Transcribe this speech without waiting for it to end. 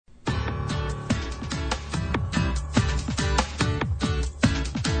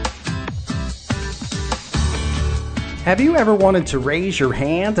Have you ever wanted to raise your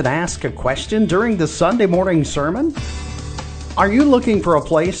hand and ask a question during the Sunday morning sermon? Are you looking for a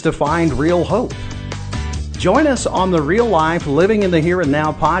place to find real hope? Join us on the Real Life Living in the Here and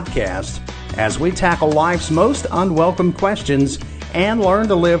Now podcast as we tackle life's most unwelcome questions and learn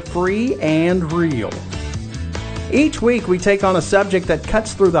to live free and real. Each week we take on a subject that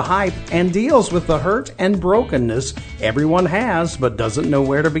cuts through the hype and deals with the hurt and brokenness everyone has but doesn't know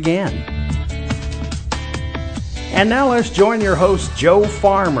where to begin. And now let's join your host, Joe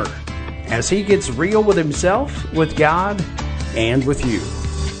Farmer, as he gets real with himself, with God, and with you.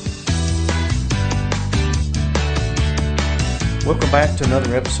 Welcome back to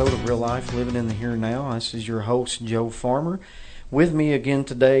another episode of Real Life Living in the Here and Now. This is your host, Joe Farmer. With me again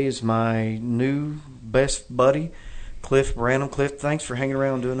today is my new best buddy, Cliff Branham. Cliff, thanks for hanging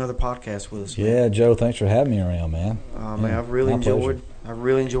around and doing another podcast with us. Man. Yeah, Joe, thanks for having me around, man. Man, I've really enjoyed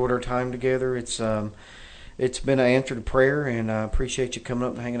our time together. It's been an answer to prayer, and I appreciate you coming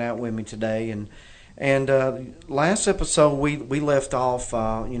up and hanging out with me today. And last episode we left off.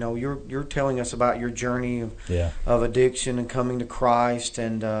 You're telling us about your journey of addiction and coming to Christ,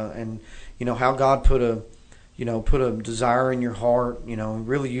 and how God put a desire in your heart.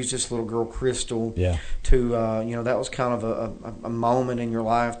 Really used this little girl Crystal to that was kind of a moment in your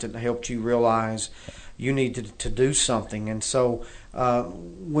life that helped you realize you needed to do something. And so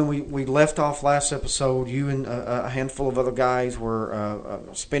when we left off last episode, you and a handful of other guys were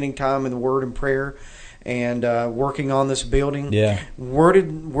spending time in the Word and prayer and working on this building. Yeah. Where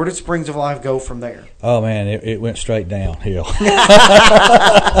did Springs of Life go from there? Oh, man, it went straight downhill.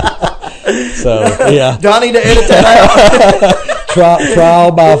 So, yeah. Do I need to edit that out?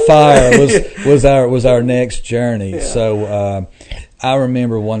 Trial by fire was our next journey. Yeah. So I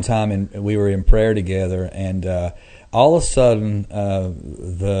remember one time we were in prayer together, and all of a sudden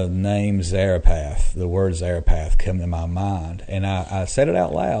the name Zarephath, the word Zarephath, came to my mind, and I said it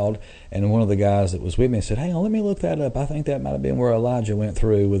out loud. And one of the guys that was with me said, "Hang on, let me look that up. I think that might have been where Elijah went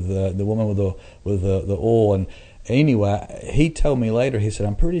through with the woman with the oil." And anyway, he told me later. He said,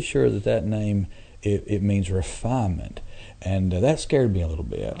 "I'm pretty sure that name it means refinement." And that scared me a little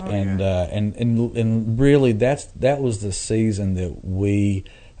bit. Oh, and really, that was the season that we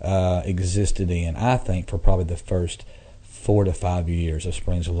existed in. I think for probably the first 4 to 5 years of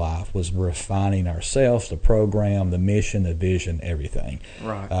Springs of Life was refining ourselves, the program, the mission, the vision, everything.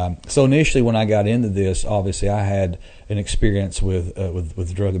 Right. So initially, when I got into this, obviously I had an experience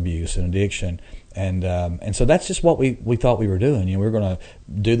with drug abuse and addiction. And so that's just what we thought we were doing. We were going to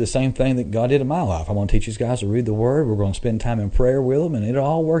do the same thing that God did in my life. I want to teach these guys to read the Word. We're going to spend time in prayer with them, and it'll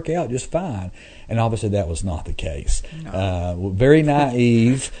all work out just fine. And obviously that was not the case. No. Very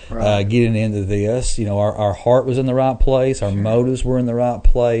naive right. Getting into this. Our heart was in the right place. Our motives were in the right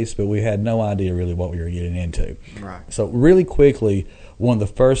place, but we had no idea really what we were getting into. Right. So really quickly, one of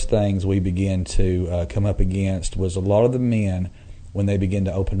the first things we began to come up against was a lot of the men. When they began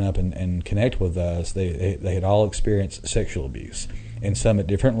to open up and connect with us, they had all experienced sexual abuse, and some at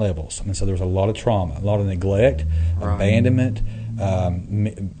different levels. And so there was a lot of trauma, a lot of neglect, right. abandonment,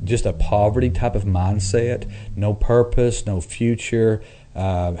 just a poverty type of mindset, no purpose, no future,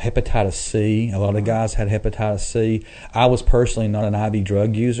 hepatitis C. A lot of guys had hepatitis C. I was personally not an IV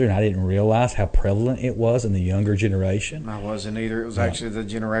drug user, and I didn't realize how prevalent it was in the younger generation. I wasn't either. It was actually the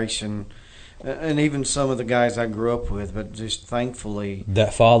generation... And even some of the guys I grew up with, but just thankfully...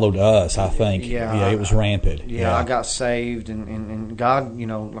 That followed us, I think. Yeah, it was rampant. Yeah, I got saved, and God,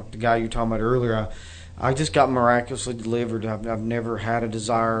 like the guy you were talking about earlier, I just got miraculously delivered. I've never had a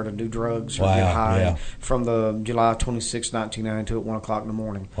desire to do drugs or get high from the July 26, 1992 at 1 o'clock in the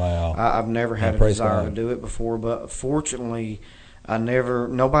morning. Wow. I've never had a desire to do it before, but fortunately...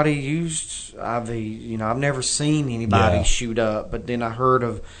 nobody used IV. I've never seen anybody shoot up, but then I heard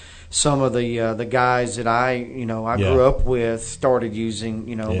of some of the guys that I grew up with started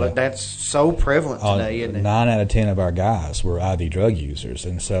using, but that's so prevalent today, isn't it? 9 out of 10 of our guys were IV drug users,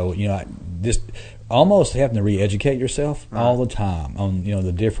 and so just almost having to re-educate yourself all the time on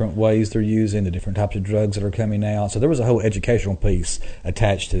the different ways they're using, the different types of drugs that are coming out. So there was a whole educational piece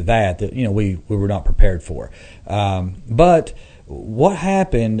attached to that we were not prepared for, but. What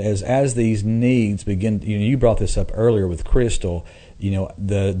happened as these needs begin? You brought this up earlier with Crystal.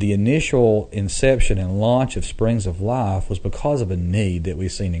 The initial inception and launch of Springs of Life was because of a need that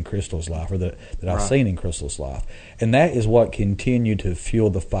we've seen in Crystal's life, or that I've seen in Crystal's life, and that is what continued to fuel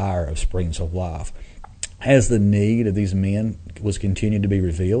the fire of Springs of Life. As the need of these men was continued to be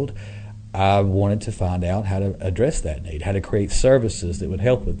revealed, I wanted to find out how to address that need, how to create services that would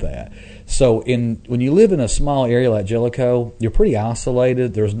help with that. So when you live in a small area like Jellicoe, you're pretty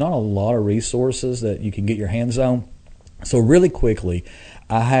isolated. There's not a lot of resources that you can get your hands on. So really quickly,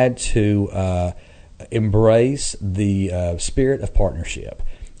 I had to embrace the spirit of partnership.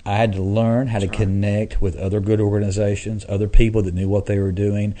 I had to learn how to connect with other good organizations, other people that knew what they were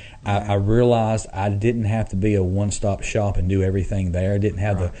doing. I realized I didn't have to be a one-stop shop and do everything there. I didn't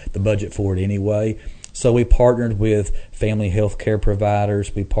have the budget for it anyway. So we partnered with family health care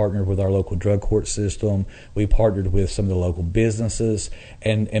providers. We partnered with our local drug court system. We partnered with some of the local businesses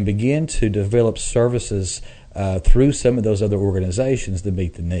and began to develop services through some of those other organizations to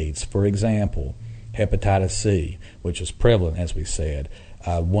meet the needs. For example, hepatitis C, which is prevalent, as we said.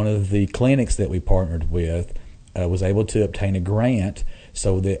 One of the clinics that we partnered with was able to obtain a grant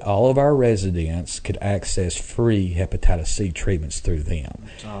so that all of our residents could access free hepatitis C treatments through them.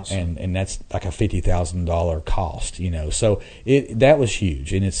 That's awesome. And that's like a $50,000 cost, So that was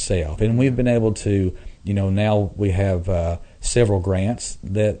huge in itself. And we've been able to, now we have several grants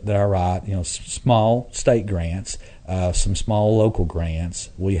that I write, small state grants, some small local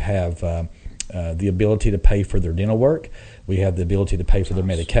grants. We have the ability to pay for their dental work. We have the ability to pay for their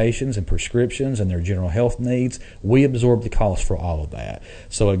medications and prescriptions and their general health needs. We absorb the cost for all of that.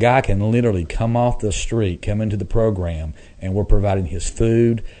 So a guy can literally come off the street, come into the program, and we're providing his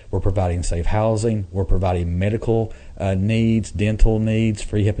food, we're providing safe housing, we're providing medical needs, dental needs,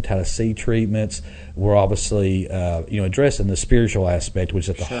 free hepatitis C treatments. We're obviously addressing the spiritual aspect, which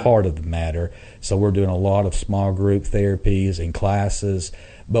is at the heart of the matter. So we're doing a lot of small group therapies and classes.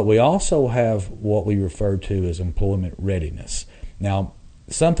 But we also have what we refer to as employment readiness. Now,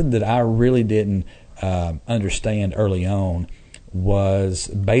 something that I really didn't understand early on was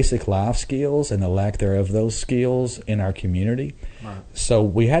basic life skills and the lack thereof of those skills in our community. Right. So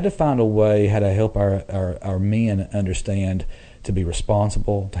we had to find a way how to help our men understand to be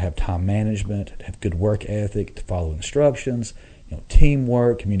responsible, to have time management, to have good work ethic, to follow instructions,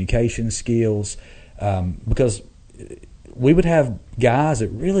 teamwork, communication skills, because we would have guys that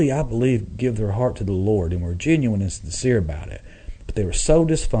really, I believe, give their heart to the Lord and were genuine and sincere about it. But they were so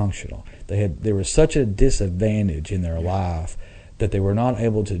dysfunctional. They were such a disadvantage in their life that they were not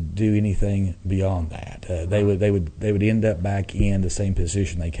able to do anything beyond that. They would end up back in the same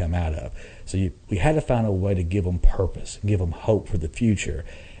position they come out of. So we had to find a way to give them purpose, give them hope for the future,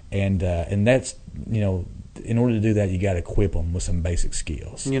 and that's in order to do that, you got to equip them with some basic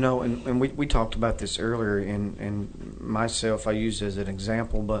skills. And we talked about this earlier, and myself, I use as an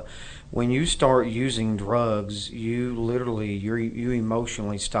example, but when you start using drugs, you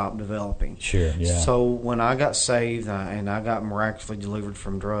emotionally stop developing. Sure, yeah. So when I got saved and I got miraculously delivered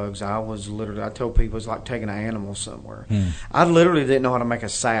from drugs, I tell people it's like taking an animal somewhere. I literally didn't know how to make a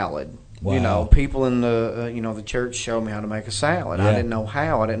salad. Wow. People in the church showed me how to make a salad. Yeah. I didn't know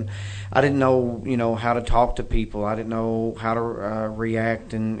how. I didn't know how to talk to people. I didn't know how to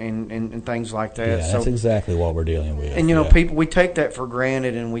react and things like that. Yeah, that's exactly what we're dealing with. And people, we take that for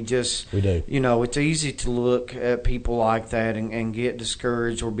granted, and we do. It's easy to look at people like that and get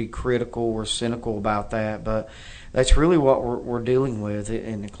discouraged or be critical or cynical about that, but that's really what we're dealing with,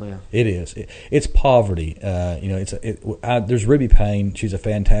 isn't it, Cliff? It is. It's poverty. There's Ruby Payne. She's a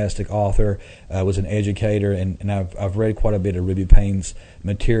fantastic author. Was an educator, and I've read quite a bit of Ruby Payne's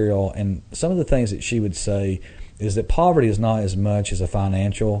material. And some of the things that she would say is that poverty is not as much as a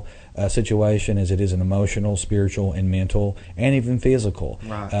financial situation as it is an emotional, spiritual, and mental, and even physical.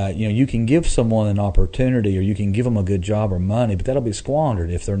 Right. You can give someone an opportunity, or you can give them a good job or money, but that'll be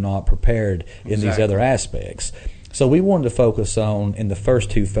squandered if they're not prepared in these other aspects. So we wanted to focus on, in the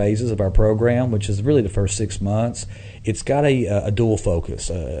first two phases of our program, which is really the first 6 months, it's got a dual focus,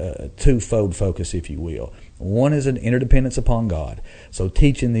 a twofold focus, if you will. One is an interdependence upon God. So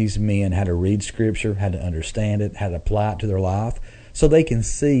teaching these men how to read Scripture, how to understand it, how to apply it to their life, so they can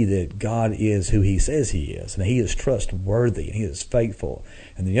see that God is who He says He is, and He is trustworthy, and He is faithful.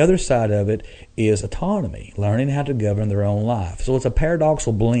 And the other side of it is autonomy, learning how to govern their own life. So it's a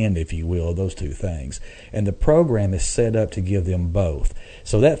paradoxical blend, if you will, of those two things. And the program is set up to give them both.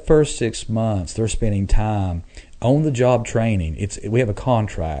 So that first 6 months, they're spending time on-the-job training. We have a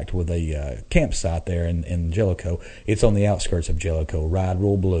contract with a campsite there in Jellicoe. It's on the outskirts of Jellicoe, Ride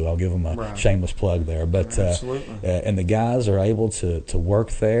Rule Blue. I'll give them a shameless plug there. But absolutely. And the guys are able to work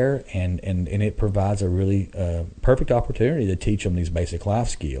there, and it provides a really perfect opportunity to teach them these basic life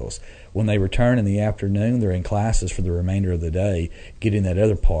skills. When they return in the afternoon, they're in classes for the remainder of the day, getting that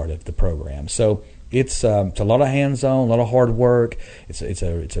other part of the program. So it's a lot of hands-on, a lot of hard work. It's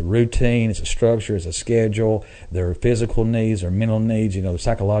a routine, it's a structure, it's a schedule. There are physical needs, there are mental needs,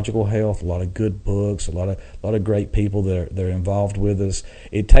 psychological health. A lot of good books, a lot of great people that are involved with us.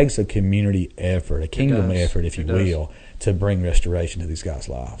 It takes a community effort, a kingdom effort, if you will, to bring restoration to these guys'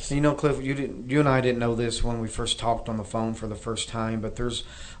 lives. Cliff, you and I didn't know this when we first talked on the phone for the first time, but there's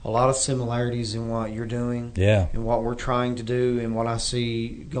a lot of similarities in what you're doing, and what we're trying to do, and what I see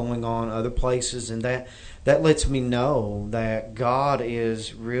going on other places, and that lets me know that God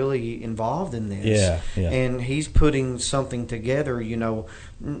is really involved in this, and He's putting something together.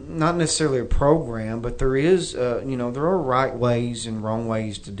 Not necessarily a program, but there is, there are right ways and wrong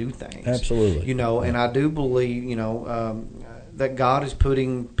ways to do things. Absolutely, and I do believe, that God is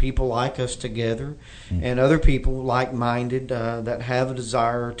putting people like us together, and other people like-minded that have a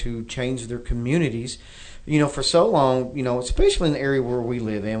desire to change their communities. For so long, especially in the area where we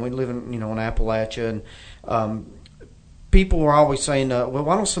live in in Appalachia, and people were always saying, well,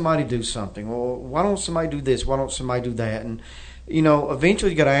 why don't somebody do something? Well, why don't somebody do this? Why don't somebody do that? And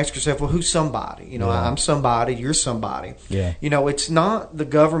eventually you got to ask yourself, well, who's somebody? I'm somebody, you're somebody. Yeah. It's not the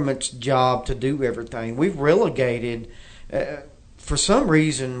government's job to do everything. We've relegated, for some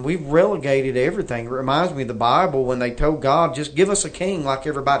reason, everything. It reminds me of the Bible when they told God, just give us a king like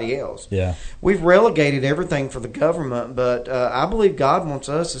everybody else. Yeah. We've relegated everything for the government, but I believe God wants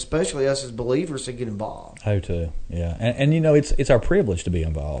us, especially us as believers, to get involved. I do too, yeah. And it's our privilege to be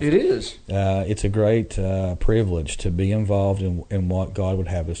involved. It is. It's a great privilege to be involved in what God would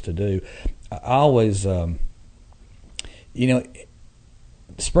have us to do. I always,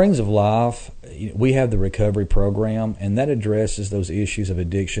 Springs of Life, we have the recovery program, and that addresses those issues of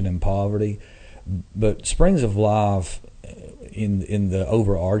addiction and poverty. But Springs of Life, in the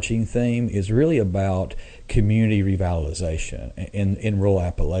overarching theme, is really about community revitalization in rural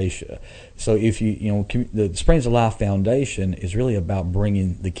Appalachia. So if the Springs of Life Foundation is really about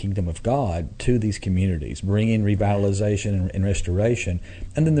bringing the kingdom of God to these communities, bringing revitalization and restoration.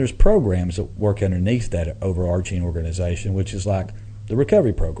 And then there's programs that work underneath that overarching organization, which is like the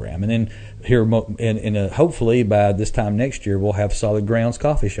recovery program. And then here, hopefully by this time next year, we'll have Solid Grounds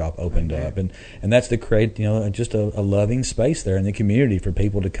Coffee Shop opened up, and that's to create just a loving space there in the community for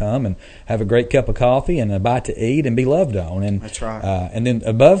people to come and have a great cup of coffee and a bite to eat and be loved on. And that's right. And then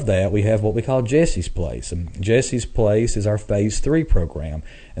above that, we have what we call Jesse's Place, and Jesse's Place is our Phase 3 program,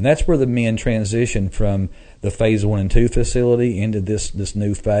 and that's where the men transition from the Phase 1 and 2 facility into this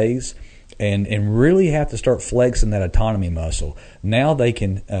new phase. And really have to start flexing that autonomy muscle. Now they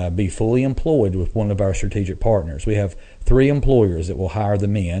can be fully employed with one of our strategic partners. We have 3 employers that will hire the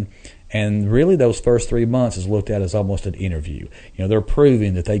men, and really those first 3 months is looked at as almost an interview. They're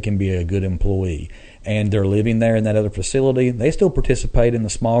proving that they can be a good employee, and they're living there in that other facility. They still participate in the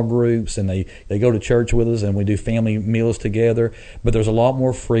small groups, and they go to church with us, and we do family meals together. But there's a lot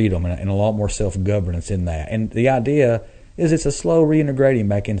more freedom and a lot more self-governance in that. And the idea is it's a slow reintegrating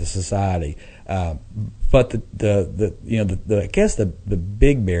back into society. But I guess the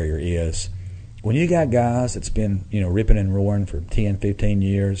big barrier is when you got guys that's been ripping and roaring for 10, 15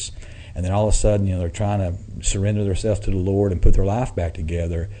 years, and then all of a sudden they're trying to surrender themselves to the Lord and put their life back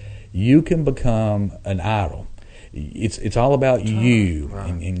together, you can become an idol. It's all about you, right,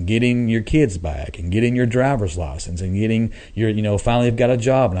 and getting your kids back, and getting your driver's license, and getting your finally I've got a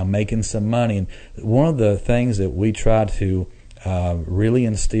job and I'm making some money. And one of the things that we try to really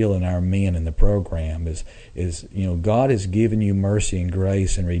instill in our men in the program is God has given you mercy and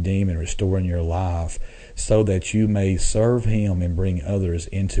grace and redeem and restoring your life so that you may serve Him and bring others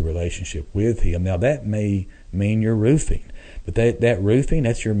into relationship with Him. Now that may mean you're roofing. But that roofing,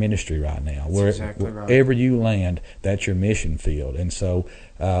 that's your ministry right now. Wherever you land, that's your mission field. And so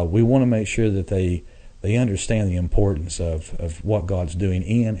we want to make sure that they understand the importance of what God's doing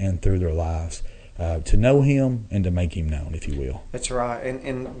in and through their lives, to know Him and to make Him known, if you will. That's right.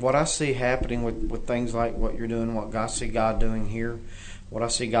 And what I see happening with things like what you're doing, what I see God doing here, what I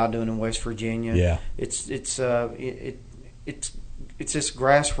see God doing in West Virginia, it's this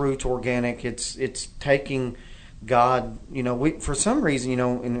grassroots organic. It's taking God, for some reason,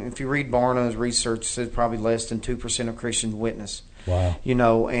 and if you read Barna's research, it says probably less than 2% of Christians witness. Wow.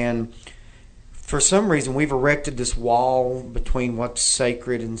 And for some reason, we've erected this wall between what's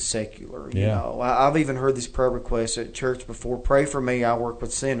sacred and secular. I've even heard this prayer request at church before: pray for me, I work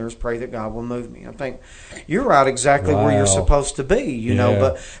with sinners, pray that God will move me. I think you're right, exactly where you're supposed to be,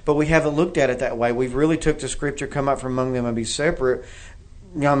 but we haven't looked at it that way. We've really took the scripture, come out from among them and be separate.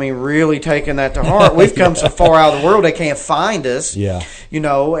 Really taking that to heart. We've come so far out of the world, they can't find us. Yeah.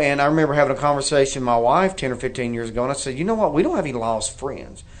 And I remember having a conversation with my wife 10 or 15 years ago, and I said, you know what? We don't have any lost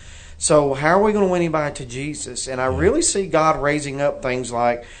friends. So how are we going to win anybody to Jesus? And I really see God raising up things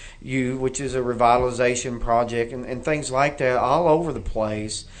like you, which is a revitalization project, and things like that all over the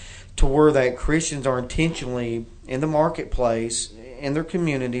place, to where that Christians are intentionally in the marketplace, in their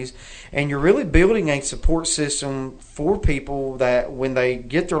communities, and you're really building a support system for people that when they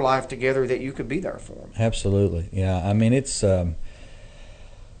get their life together, that you could be there for them. Absolutely. Yeah. I mean, it's, I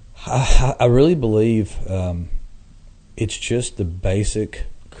really believe it's just the basic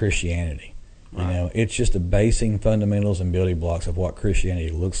Christianity. You know, it's just the basic fundamentals and building blocks of what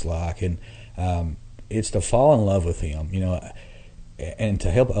Christianity looks like, and it's to fall in love with Him, you know, and to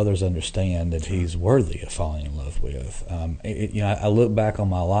help others understand that He's worthy of falling in love with. You know, I look back on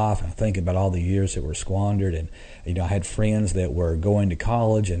my life and I think about all the years that were squandered, and you know, I had friends that were going to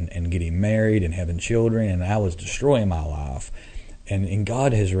college and getting married and having children, and I was destroying my life. And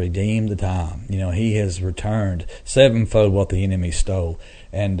God has redeemed the time. You know, He has returned sevenfold what the enemy stole.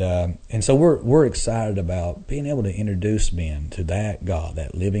 And so we're excited about being able to introduce men to that God,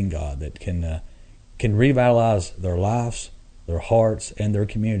 that living God that can revitalize their lives, their hearts, and their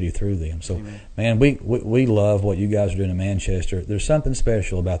community through them. So, Amen. Man, we love what you guys are doing in Manchester. There's something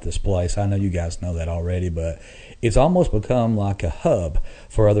special about this place. I know you guys know that already, but it's almost become like a hub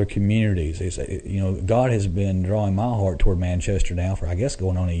for other communities. You know, God has been drawing my heart toward Manchester now for, I guess,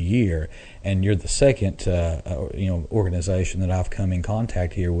 going on a year, and you're the second organization that I've come in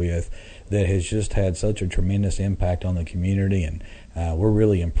contact here with that has just had such a tremendous impact on the community, and we're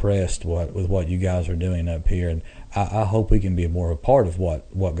really impressed with what you guys are doing up here, and I hope we can be more a part of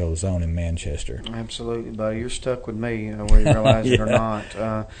what goes on in Manchester. Absolutely, buddy. You're stuck with me, whether you realize it or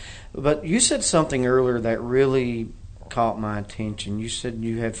not. But you said something earlier that really caught my attention. You said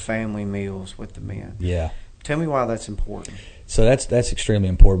you had family meals with the men. Yeah. Tell me why that's important. So that's extremely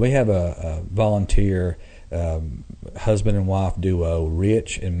important. We have a volunteer husband and wife duo,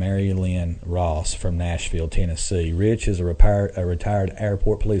 Rich and Mary Lynn Ross from Nashville, Tennessee. Rich is a retired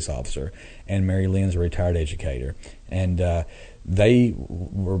airport police officer, and Mary Lynn's a retired educator. And they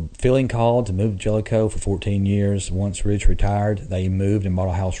were feeling called to move to Jellicoe for 14 years. Once Rich retired, they moved and bought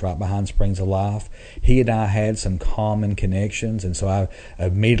a house right behind Springs of Life. He and I had some common connections, and so I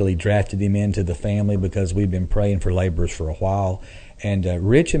immediately drafted him into the family because we've been praying for laborers for a while. And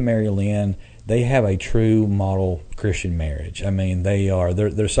Rich and Mary Lynn, they have a true model Christian marriage. I mean,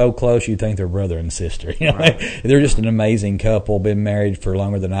 they're so close you think they're brother and sister. You know, right. They're just an amazing couple, been married for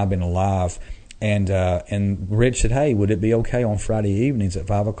longer than I've been alive. And Rich said, hey, would it be okay on Friday evenings at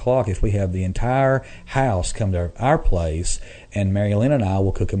 5 o'clock if we have the entire house come to our place, and Mary Lynn and I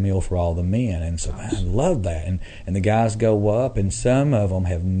will cook a meal for all the men? And so, man, I love that. And the guys go up, and some of them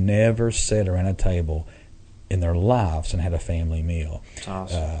have never sat around a table in their lives and had a family meal. That's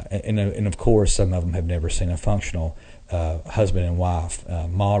awesome. And of course, some of them have never seen a functional husband and wife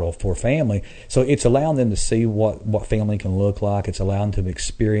model for family. So it's allowing them to see what family can look like. It's allowing them to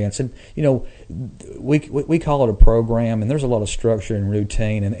experience. And, you know, we call it a program, and there's a lot of structure and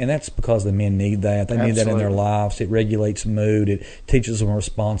routine, and that's because the men need that. They need that in their lives. It regulates mood. It teaches them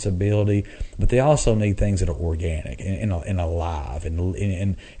responsibility. But they also need things that are organic and alive.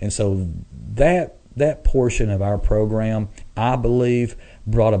 And so that portion of our program, I believe,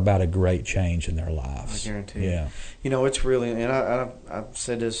 brought about a great change in their lives. I guarantee. Yeah. You know, it's really, and I've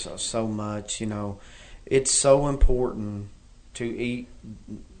said this so much, you know, it's so important to eat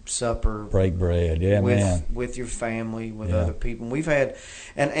supper, break bread, with your family, with other people. We've had,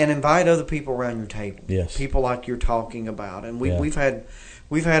 and invite other people around your table. Yes. People like you're talking about, and we've had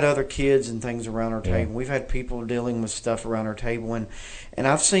other kids and things around our table. We've had people dealing with stuff around our table, and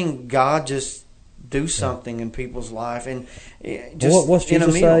I've seen God just do something in people's life, and just what's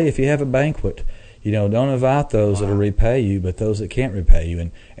Jesus say? If you have a banquet, you know, don't invite those that'll repay you, but those that can't repay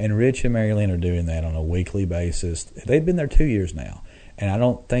you. And Rich and Mary Lynn are doing that on a weekly basis. They've been there 2 years now, and I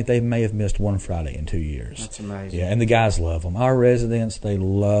don't think they may have missed one Friday in 2 years. That's amazing. Yeah, and the guys love them. Our residents, they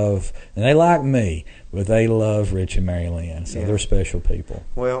love, and they like me, but they love Rich and Mary Lynn. So they're special people.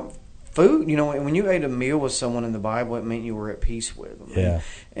 Well, food, you know, when you ate a meal with someone in the Bible, it meant you were at peace with them. Yeah.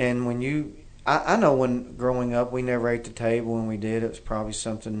 And when you, I know when growing up, we never ate the table. When we did, it was probably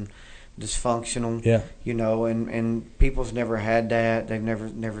something dysfunctional. Yeah. You know, and people's never had that. They've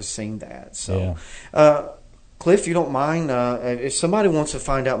never seen that. So, Cliff, you don't mind, if somebody wants to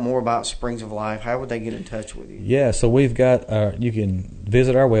find out more about Springs of Life, how would they get in touch with you? Yeah, so we've got, you can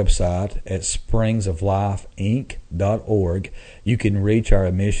visit our website at springsoflifeinc.org. You can reach our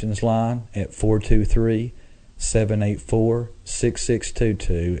admissions line at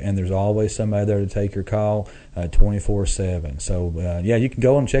 423-784-6622, and there's always somebody there to take your call 24/7. So, you can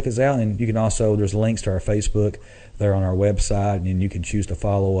go and check us out, and you can also, there's links to our Facebook, there on our website, and you can choose to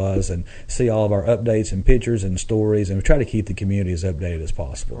follow us and see all of our updates and pictures and stories, and we try to keep the community as updated as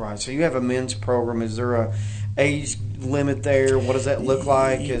possible. Right. So you have a men's program. Is there a age limit there? What does that look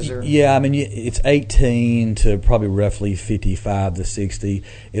like? Is there? Yeah, I mean, it's 18 to probably roughly 55 to 60.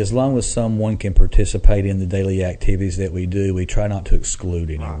 As long as someone can participate in the daily activities that we do, we try not to exclude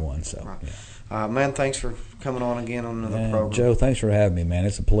anyone. Right. So, right. Yeah. Man, thanks for coming on again on another program. Joe, thanks for having me, man.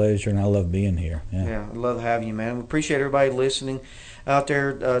 It's a pleasure, and I love being here. Yeah, I'd love having you, man. We appreciate everybody listening out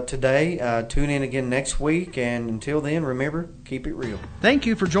there today. Tune in again next week, and until then, remember, keep it real. Thank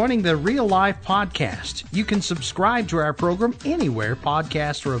you for joining the Real Life Podcast. You can subscribe to our program anywhere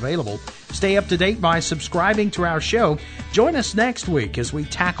podcasts are available. Stay up to date by subscribing to our show. Join us next week as we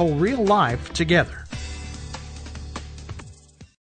tackle real life together.